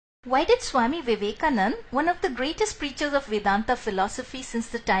Why did Swami Vivekananda, one of the greatest preachers of Vedanta philosophy since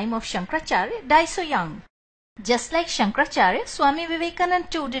the time of Shankaracharya, die so young? Just like Shankaracharya, Swami Vivekananda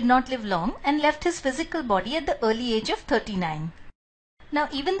too did not live long and left his physical body at the early age of 39. Now,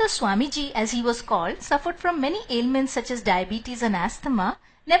 even though Swamiji, as he was called, suffered from many ailments such as diabetes and asthma,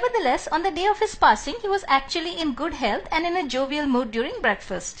 nevertheless, on the day of his passing, he was actually in good health and in a jovial mood during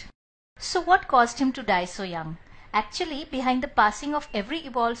breakfast. So what caused him to die so young? Actually, behind the passing of every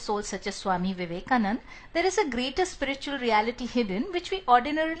evolved soul such as Swami Vivekananda, there is a greater spiritual reality hidden which we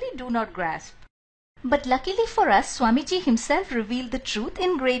ordinarily do not grasp. But luckily for us, Swamiji himself revealed the truth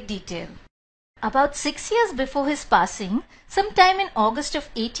in great detail. About 6 years before his passing, sometime in August of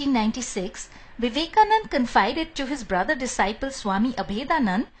 1896, Vivekananda confided to his brother disciple Swami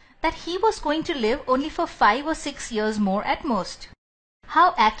Abhedanand that he was going to live only for 5 or 6 years more at most.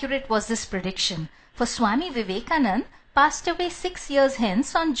 How accurate was this prediction? For Swami Vivekananda passed away 6 years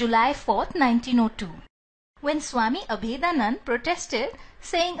hence on July 4th, 1902. When Swami Abhedanand protested,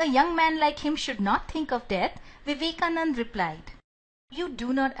 saying a young man like him should not think of death, Vivekananda replied, "You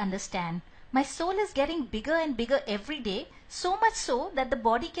do not understand. My soul is getting bigger and bigger every day, so much so that the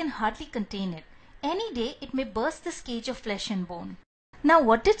body can hardly contain it. Any day it may burst this cage of flesh and bone." Now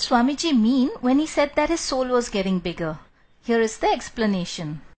what did Swamiji mean when he said that his soul was getting bigger? Here is the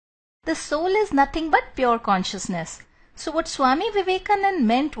explanation. The soul is nothing but pure consciousness. So what Swami Vivekananda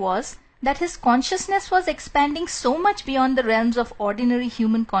meant was that his consciousness was expanding so much beyond the realms of ordinary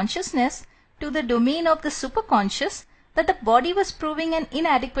human consciousness to the domain of the superconscious that the body was proving an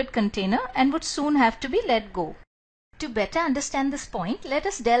inadequate container and would soon have to be let go. To better understand this point, let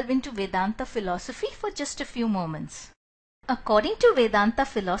us delve into Vedanta philosophy for just a few moments. According to Vedanta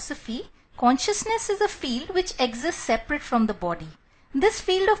philosophy, consciousness is a field which exists separate from the body. This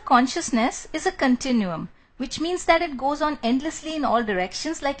field of consciousness is a continuum, which means that it goes on endlessly in all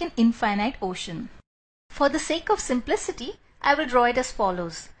directions like an infinite ocean. For the sake of simplicity, I will draw it as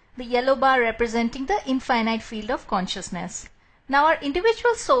follows. The yellow bar representing the infinite field of consciousness. Now our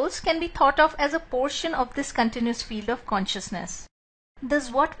individual souls can be thought of as a portion of this continuous field of consciousness.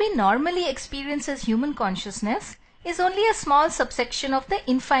 Thus what we normally experience as human consciousness is only a small subsection of the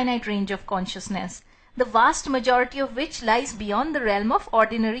infinite range of consciousness, the vast majority of which lies beyond the realm of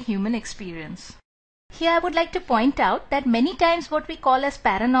ordinary human experience. Here I would like to point out that many times what we call as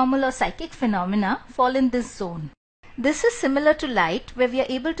paranormal or psychic phenomena fall in this zone. This is similar to light, where we are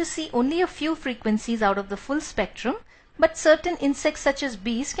able to see only a few frequencies out of the full spectrum, but certain insects such as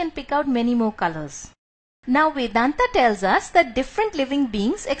bees can pick out many more colors. Now Vedanta tells us that different living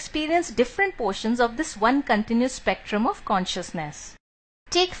beings experience different portions of this one continuous spectrum of consciousness.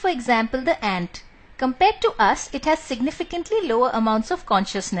 Take for example the ant. Compared to us, it has significantly lower amounts of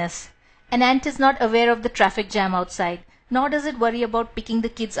consciousness. An ant is not aware of the traffic jam outside, nor does it worry about picking the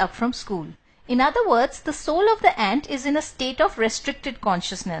kids up from school. In other words, the soul of the ant is in a state of restricted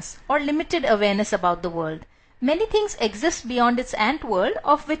consciousness or limited awareness about the world. Many things exist beyond its ant world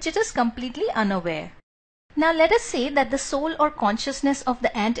of which it is completely unaware. Now let us say that the soul or consciousness of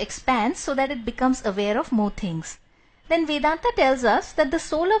the ant expands so that it becomes aware of more things. Then Vedanta tells us that the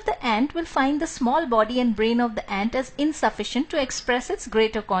soul of the ant will find the small body and brain of the ant as insufficient to express its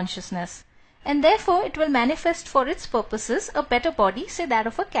greater consciousness, and therefore it will manifest for its purposes a better body, say that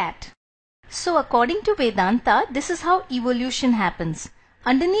of a cat. So according to Vedanta, this is how evolution happens.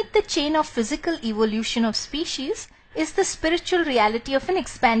 Underneath the chain of physical evolution of species is the spiritual reality of an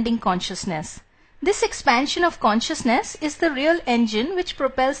expanding consciousness. This expansion of consciousness is the real engine which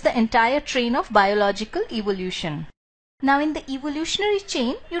propels the entire train of biological evolution. Now in the evolutionary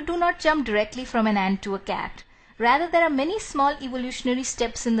chain, you do not jump directly from an ant to a cat. Rather, there are many small evolutionary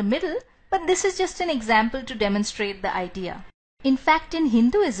steps in the middle, but this is just an example to demonstrate the idea. In fact, in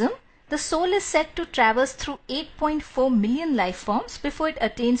Hinduism, the soul is said to traverse through 8.4 million life forms before it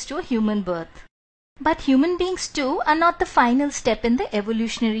attains to a human birth. But human beings too are not the final step in the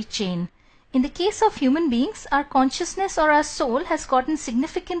evolutionary chain. In the case of human beings, our consciousness or our soul has gotten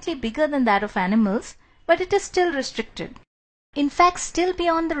significantly bigger than that of animals, but it is still restricted. In fact, still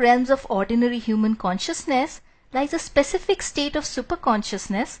beyond the realms of ordinary human consciousness lies a specific state of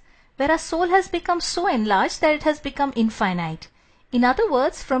superconsciousness where our soul has become so enlarged that it has become infinite. In other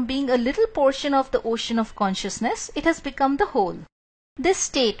words, from being a little portion of the ocean of consciousness, it has become the whole. This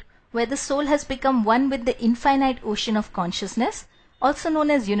state, where the soul has become one with the infinite ocean of consciousness, also known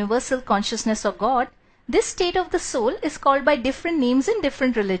as universal consciousness or God, this state of the soul is called by different names in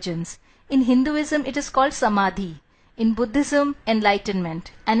different religions. In Hinduism, it is called Samadhi. In Buddhism,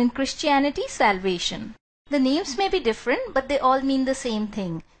 enlightenment. And in Christianity, salvation. The names may be different, but they all mean the same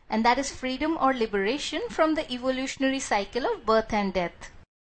thing, and that is freedom or liberation from the evolutionary cycle of birth and death.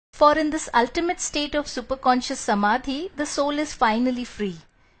 For in this ultimate state of superconscious samadhi, the soul is finally free.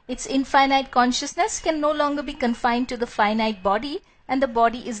 Its infinite consciousness can no longer be confined to the finite body, and the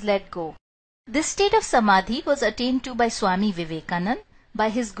body is let go. This state of samadhi was attained to by Swami Vivekananda, by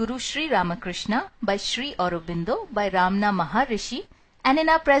his Guru Sri Ramakrishna, by Sri Aurobindo, by Ramana Maharishi, and in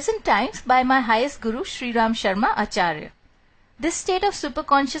our present times by my highest Guru Sri Ram Sharma Acharya. This state of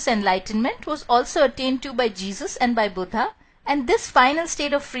superconscious enlightenment was also attained to by Jesus and by Buddha, and this final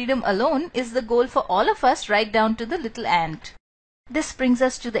state of freedom alone is the goal for all of us, right down to the little ant. This brings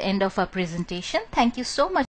us to the end of our presentation. Thank you so much.